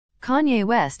Kanye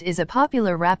West is a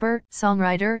popular rapper,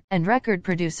 songwriter, and record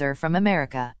producer from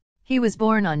America. He was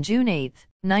born on June 8,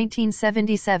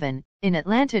 1977, in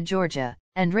Atlanta, Georgia,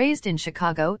 and raised in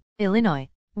Chicago, Illinois.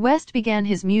 West began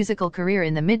his musical career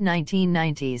in the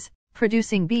mid-1990s,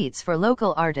 producing beats for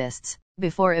local artists,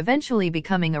 before eventually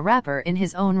becoming a rapper in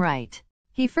his own right.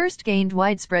 He first gained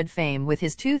widespread fame with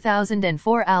his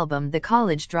 2004 album The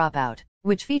College Dropout,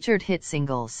 which featured hit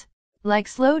singles like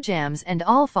Slow Jams and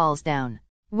All Falls Down.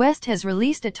 West has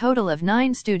released a total of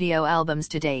 9 studio albums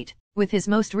to date, with his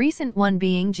most recent one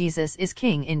being Jesus is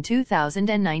King in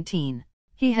 2019.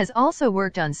 He has also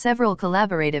worked on several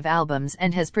collaborative albums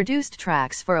and has produced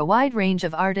tracks for a wide range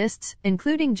of artists,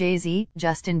 including Jay-Z,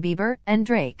 Justin Bieber, and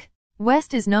Drake.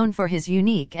 West is known for his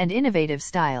unique and innovative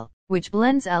style, which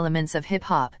blends elements of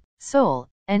hip-hop, soul,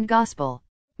 and gospel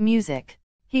music.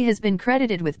 He has been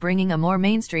credited with bringing a more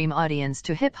mainstream audience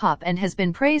to hip-hop and has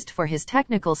been praised for his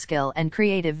technical skill and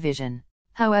creative vision.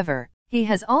 However, he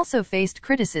has also faced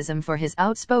criticism for his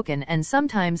outspoken and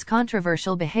sometimes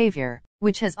controversial behavior,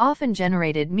 which has often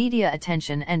generated media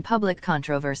attention and public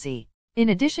controversy. In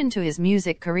addition to his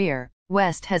music career,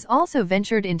 West has also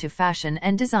ventured into fashion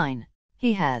and design.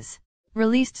 He has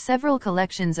released several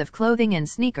collections of clothing and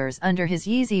sneakers under his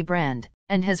Yeezy brand,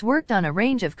 and has worked on a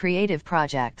range of creative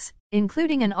projects,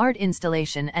 including an art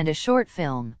installation and a short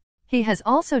film. He has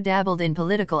also dabbled in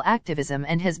political activism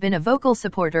and has been a vocal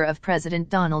supporter of President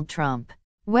Donald Trump.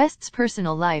 West's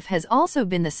personal life has also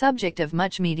been the subject of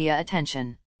much media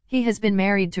attention. He has been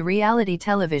married to reality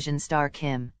television star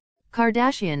Kim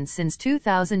Kardashian since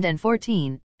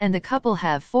 2014, and the couple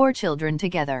have 4 children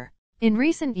together. In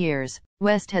recent years,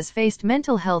 West has faced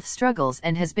mental health struggles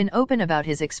and has been open about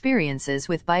his experiences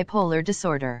with bipolar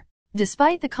disorder.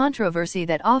 Despite the controversy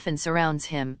that often surrounds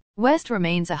him, West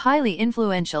remains a highly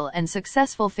influential and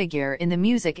successful figure in the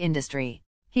music industry.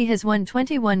 He has won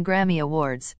 21 Grammy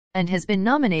Awards, and has been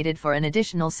nominated for an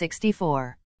additional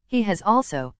 64. He has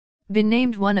also been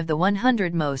named one of the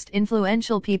 100 most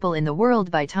influential people in the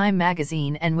world by Time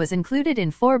magazine and was included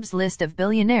in Forbes' list of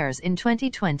billionaires in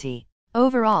 2020.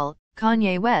 Overall,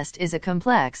 Kanye West is a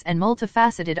complex and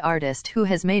multifaceted artist who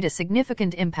has made a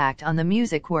significant impact on the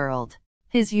music world.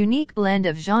 His unique blend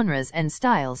of genres and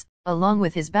styles, along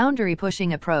with his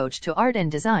boundary-pushing approach to art and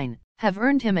design, have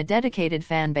earned him a dedicated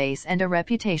fan base and a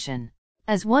reputation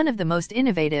as one of the most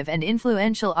innovative and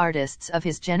influential artists of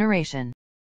his generation.